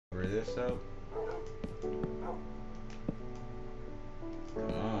this up.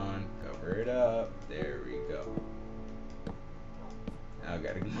 Come on, cover it up. There we go. Now I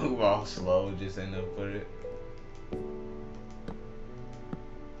gotta move all slow, just end up put it.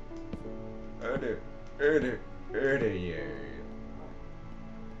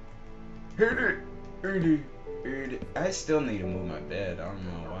 I still need to move my bed. I don't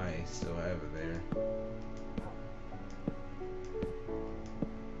know why I still have it there.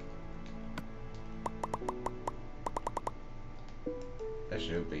 That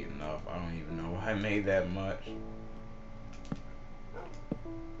should be enough. I don't even know why I made that much.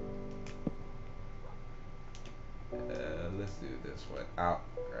 Let's do it this way. Oh,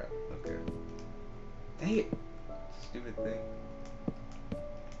 crap. Okay. Dang it. Stupid thing.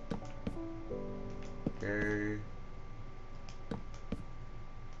 Okay.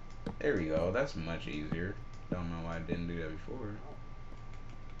 There we go. That's much easier. Don't know why I didn't do that before.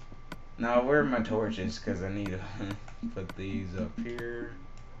 Now, where are my torches? Because I need to put these up here.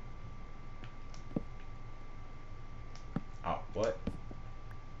 Oh, what?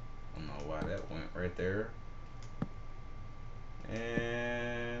 I don't know why that went right there.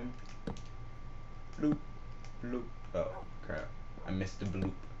 And bloop, bloop. Oh, crap. I missed the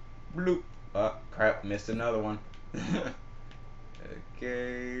bloop. Bloop. Oh, crap. Missed another one.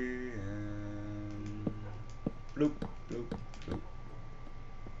 Okay. And bloop, bloop, bloop.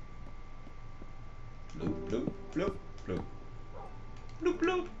 Bloop, bloop, bloop, bloop. Bloop,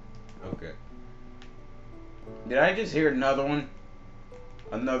 bloop. Okay. Did I just hear another one?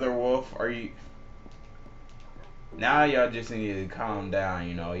 Another wolf? Are you... Now y'all just need to calm down,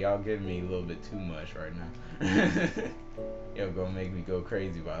 you know. Y'all giving me a little bit too much right now. Y'all gonna make me go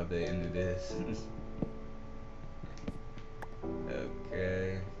crazy about the end of this.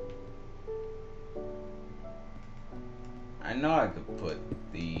 Okay. I know I could put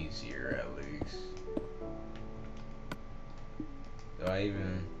these here at least. Do I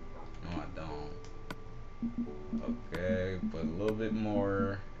even... No, I don't. Okay, put a little bit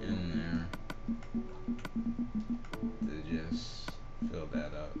more in there to just fill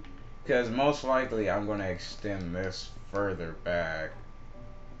that up. Because most likely I'm going to extend this further back.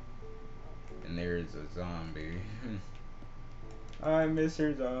 And there's a zombie. I'm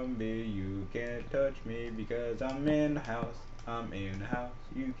Mr. Zombie, you can't touch me because I'm in the house. I'm in the house.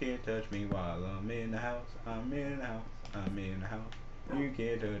 You can't touch me while I'm in the house. I'm in the house. I'm in the house. You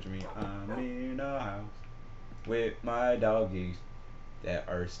can't touch me. I'm in the house with my doggies that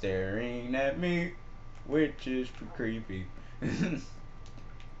are staring at me, which is creepy.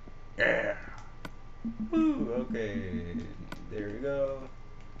 Yeah. Woo, okay. There we go.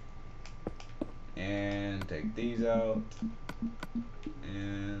 And take these out.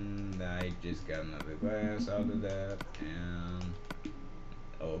 And I just got another glass out of that. And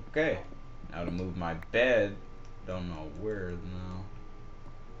okay. Now to move my bed. Don't know where now.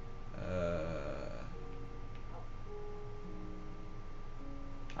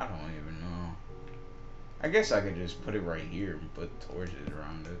 I don't even know. I guess I could just put it right here and put torches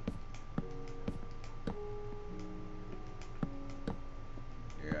around it.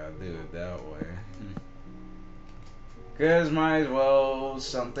 Yeah, I'll do it that way. Cause might as well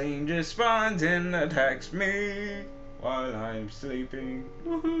something just spawns and attacks me while I'm sleeping.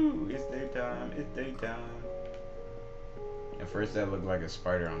 Woohoo! It's daytime, it's daytime. At first that looked like a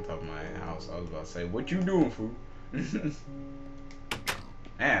spider on top of my house. I was about to say, what you doing, fool?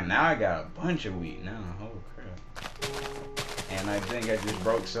 Man, now I got a bunch of wheat now. Holy crap. And I think I just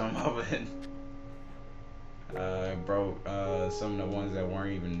broke some of it. I broke some of the ones that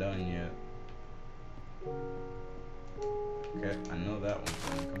weren't even done yet. Okay, I know that one's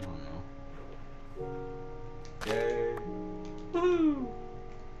done. Come on now. Okay. Woohoo!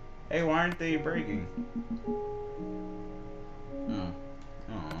 Hey, why aren't they breaking?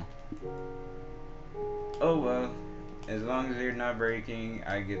 Oh well. As long as they're not breaking,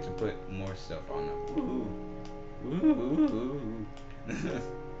 I get to put more stuff on them. Woohoo! Woohoo!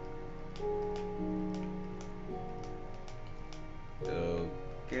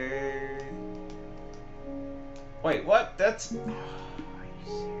 Okay. Wait, what? That's... Oh, are you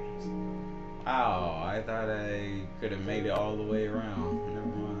serious? Oh, I thought I could have made it all the way around. Never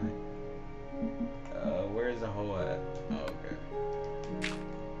mind. Where's the hole at? Oh, okay.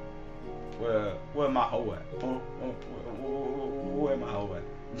 Where my hole at? Where my hole at?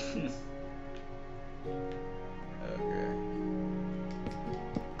 Okay.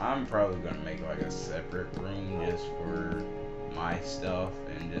 I'm probably gonna make like a separate room just for my stuff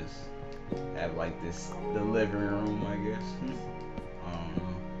and just have like the living room, I guess. I don't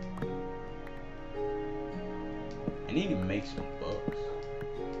know. I need to make some books.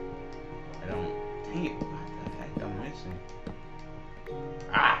 Hey, what the heck? I'm missing.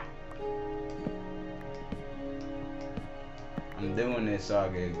 Ah! I'm doing this so I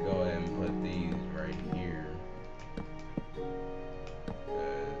can go ahead and put these right here.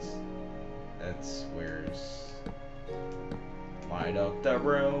 Cause that's where it's... Light up the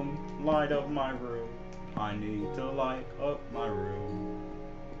room, light up my room. I need to light up my room.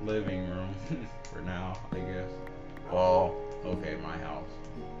 Living room, for now, I guess. Well, okay, my house.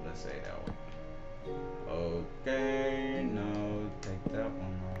 Let's say that one. Okay, no, take that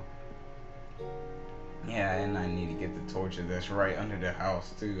one off. Yeah, and I need to get the torches that's right under the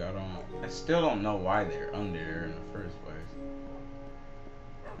house too. I still don't know why they're under there in the first place.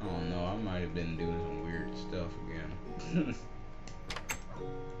 I don't know, I might have been doing some weird stuff again.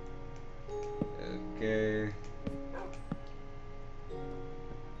 Okay.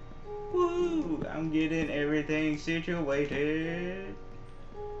 Woo! I'm getting everything situated.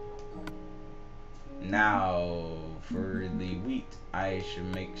 Now, for the wheat, I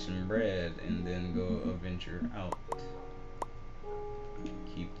should make some bread and then go venture out.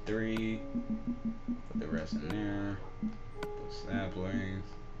 Keep 3. Put the rest in there. Put saplings.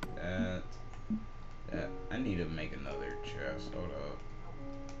 That. I need to make another chest. Hold up.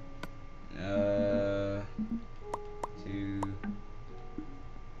 2.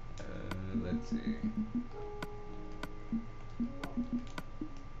 Let's see.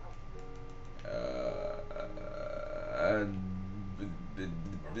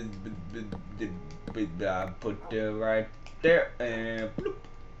 I put it right there and bloop.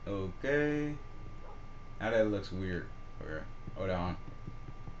 Okay. Now that looks weird. Okay. Hold on.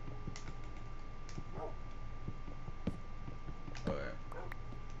 Okay.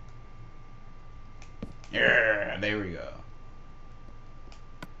 Yeah, there we go.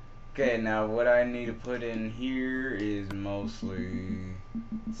 Okay, now what I need to put in here is mostly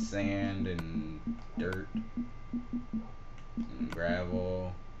sand and dirt and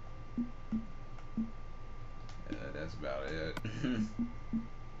gravel. That's about it.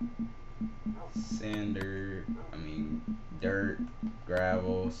 Dirt,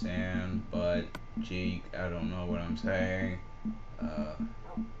 gravel, sand, butt, cheek. I don't know what I'm saying.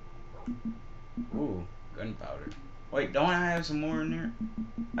 Ooh, gunpowder. Wait, don't I have some more in there?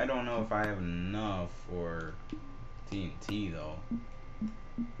 I don't know if I have enough for TNT though.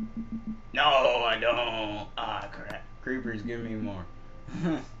 No, I don't. Ah, crap. Creepers, give me more.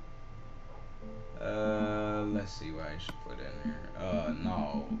 Let's see what I should put in here.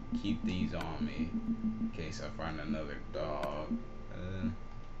 No, keep these on me in case I find another dog.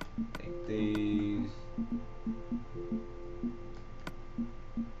 Take these.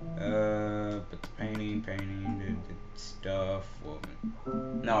 Put the painting, the stuff. Well,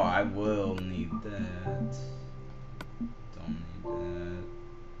 no, I will need that. Don't need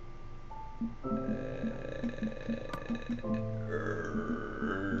that.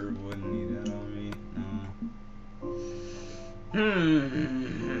 Wouldn't need that on me. No.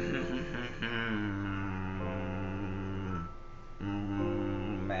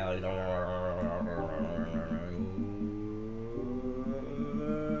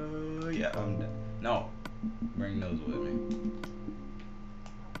 Yeah, I'm done. No, bring those with me.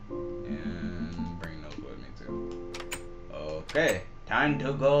 And bring those with me too. Okay, time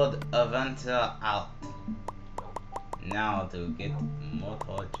to go adventure out. Now to get more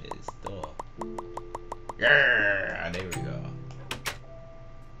torches. Yeah, there we go.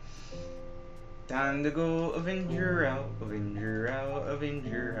 Time to go venture out, venture out,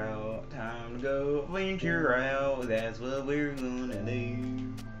 venture out. Time to go venture out. That's what we're gonna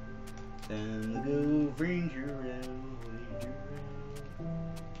do. Time to go venture out, venture out.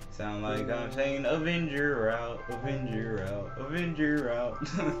 Sound like I'm saying Avenger out, Avenger out, Avenger out.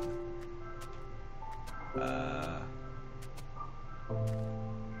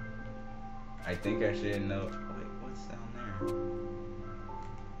 I think I should know. Wait, what's down there?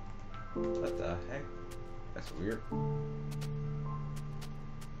 What the heck? That's weird.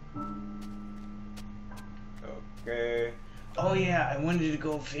 Okay. Oh yeah, I wanted to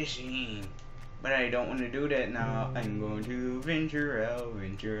go fishing. But I don't want to do that now. I'm going to venture out,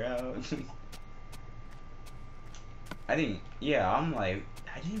 venture out. I'm like,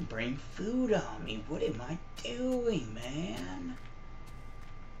 I didn't bring food on me. What am I doing, man?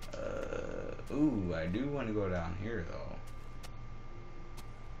 Ooh, I do want to go down here, though.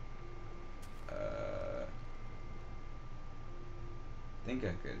 I think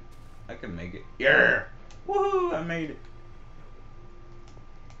I could make it. Yeah! Woohoo, I made it.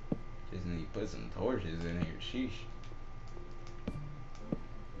 Just need to put some torches in here. Sheesh.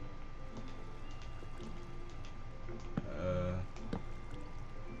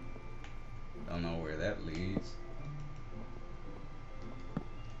 don't know where that leads.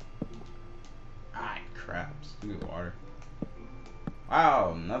 Ah, crap. Stupid water.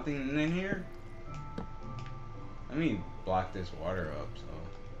 Wow, nothing in here? Let me block this water up,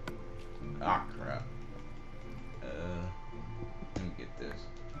 so... Ah, crap. Let me get this.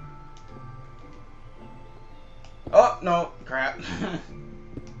 Oh, no, crap.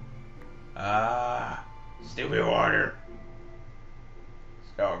 Ah, stupid water.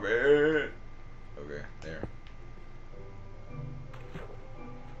 Stop it.